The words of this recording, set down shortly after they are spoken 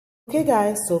Okay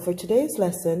guys, so for today's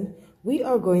lesson, we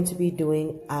are going to be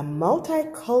doing a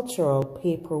multicultural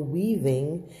paper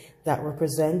weaving that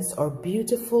represents our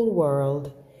beautiful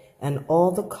world and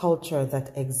all the culture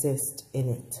that exists in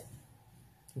it.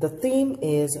 The theme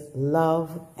is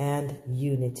love and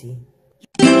unity.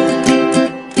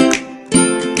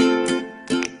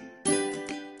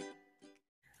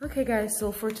 Okay guys,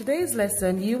 so for today's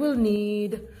lesson, you will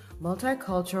need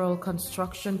multicultural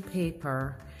construction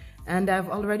paper. And I've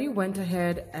already went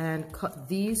ahead and cut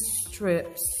these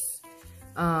strips.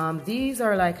 These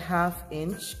are like 1/2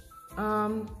 inch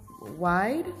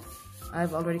wide.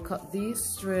 I've already cut these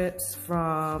strips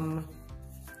from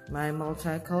my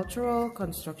multicultural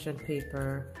construction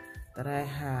paper that I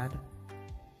had.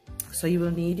 So you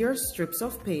will need your strips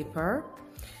of paper.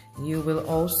 You will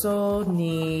also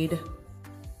need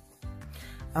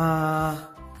a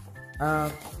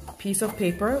piece of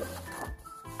paper,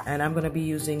 and I'm going to be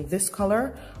using this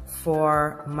color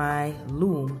for my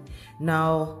loom.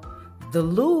 Now the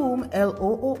loom,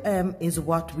 L-O-O-M, is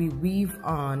what we weave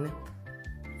on,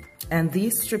 and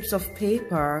these strips of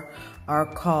paper are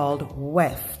called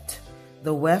weft.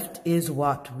 The weft is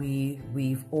what we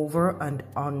weave over and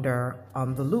under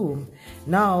on the loom.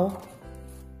 Now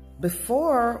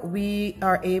before we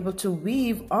are able to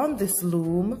weave on this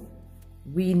loom,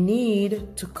 we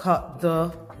need to cut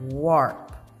the warp.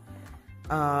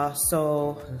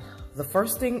 So the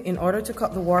first thing, in order to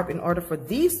cut the warp, in order for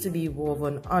these to be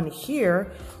woven on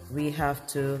here, we have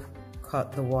to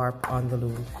cut the warp on the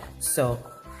loom. So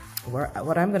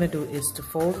what I'm going to do is to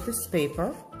fold this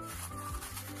paper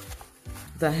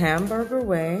the hamburger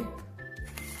way.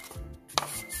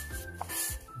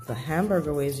 The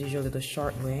hamburger way is usually the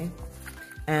short way.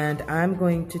 And I'm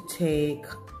going to take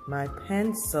my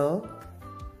pencil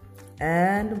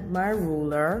and my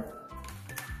ruler,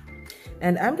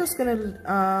 and I'm just gonna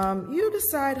you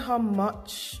decide how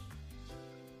much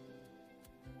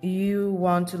you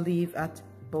want to leave at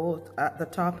both at the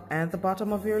top and the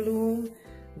bottom of your loom.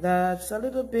 That's a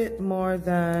little bit more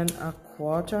than a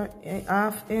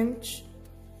half inch,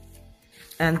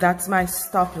 and that's my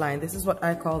stop line. This is what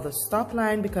I call the stop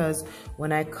line, because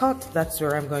when I cut, that's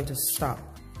where I'm going to stop.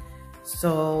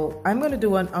 So I'm going to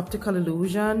do an optical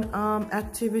illusion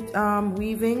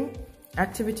weaving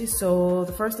activity. So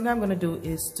the first thing I'm going to do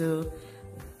is to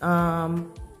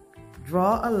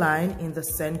draw a line in the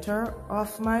center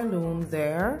of my loom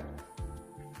there.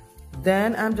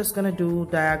 Then I'm just going to do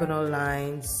diagonal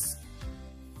lines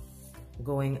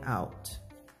going out.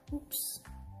 Oops.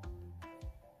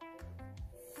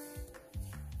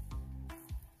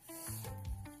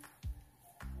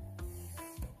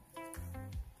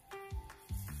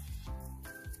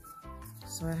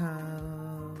 So I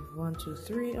have 1, 2,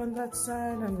 3 on that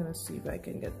side. I'm gonna see if I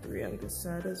can get 3 on this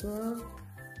side as well.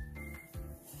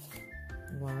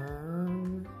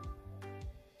 1,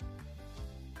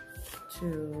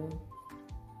 2,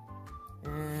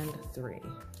 and 3.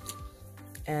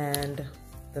 And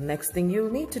the next thing you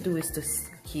need to do is to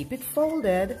keep it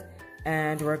folded,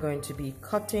 and we're going to be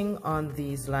cutting on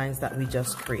these lines that we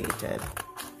just created.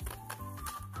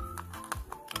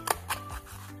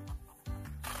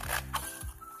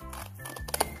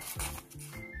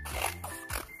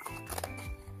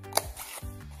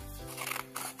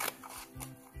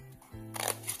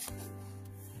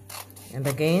 And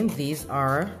again, these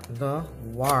are the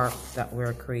warp that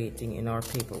we're creating in our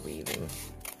paper weaving.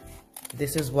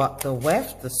 This is what the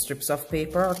weft, the strips of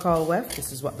paper are called weft.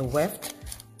 This is what the weft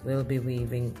will be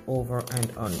weaving over and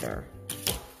under.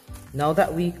 Now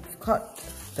that we've cut,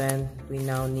 then we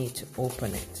now need to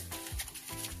open it.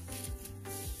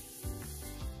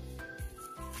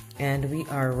 And we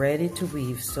are ready to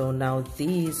weave. So now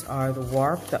these are the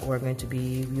warp that we're going to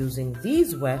be using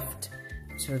these weft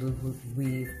to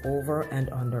weave over and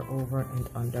under, over and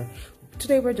under.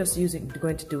 Today we're just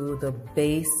going to do the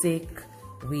basic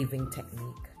weaving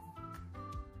technique.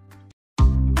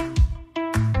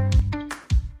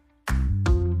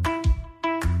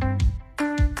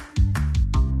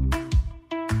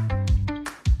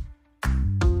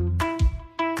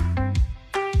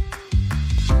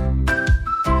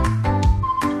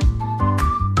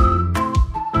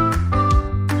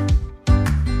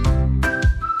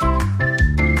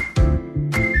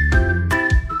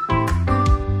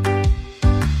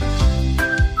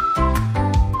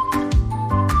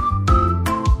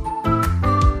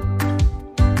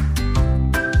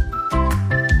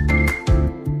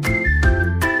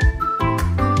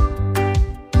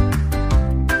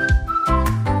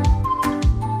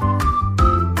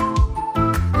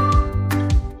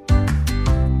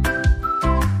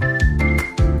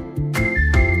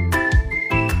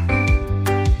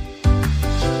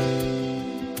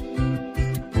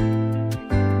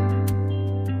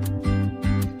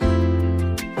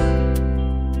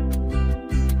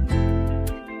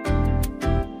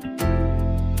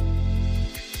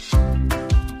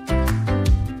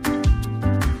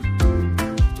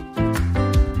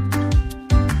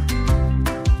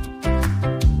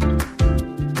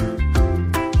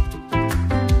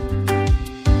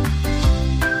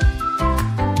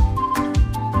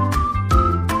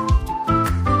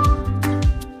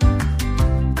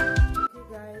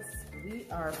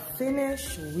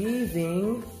 finish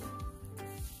weaving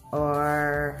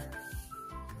our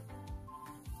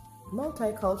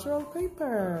multicultural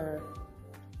paper.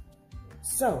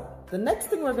 So the next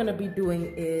thing we're going to be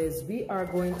doing is we are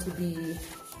going to be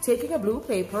taking a blue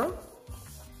paper,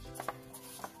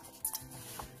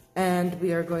 and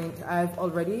we are going to, I've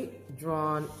already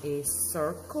drawn a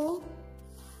circle,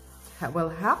 well,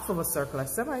 half of a circle, a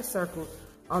semicircle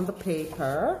on the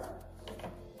paper.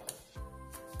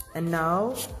 And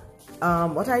now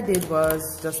what I did was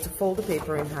just to fold the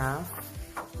paper in half,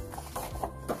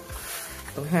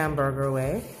 the hamburger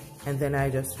way, and then I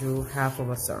just drew half of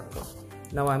a circle.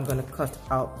 Now I'm going to cut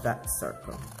out that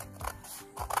circle.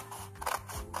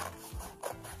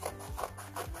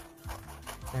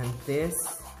 And this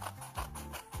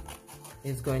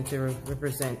is going to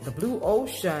represent the blue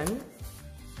ocean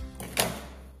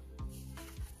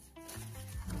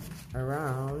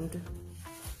around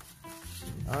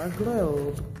our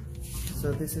globe.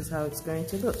 So this is how it's going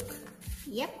to look.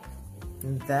 Yep.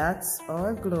 And that's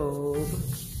our globe.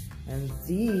 And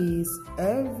these,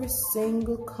 every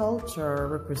single culture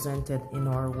represented in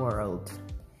our world.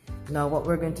 Now what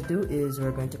we're going to do is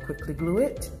we're going to quickly glue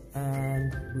it,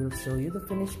 and we'll show you the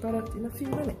finished product in a few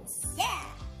minutes. Yeah.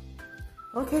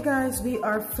 Okay guys, we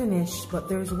are finished, but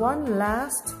there's one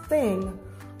last thing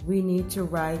we need to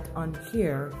write on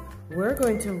here. We're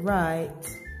going to write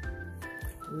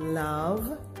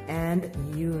love and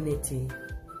unity,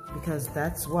 because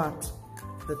that's what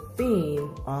the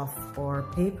theme of our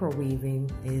paper weaving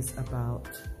is about.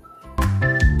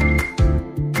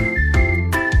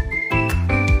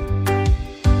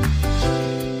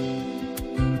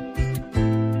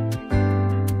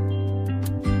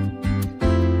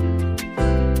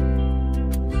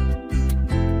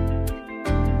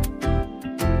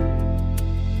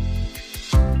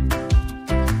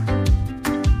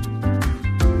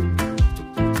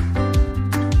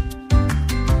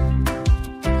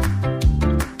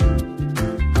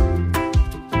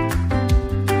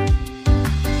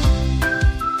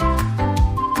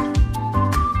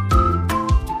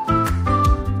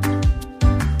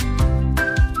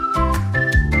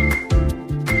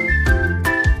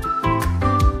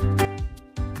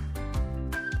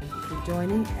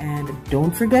 Joining, and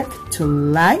don't forget to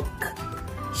like,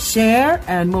 share,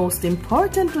 and most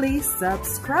importantly,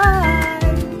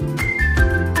 subscribe.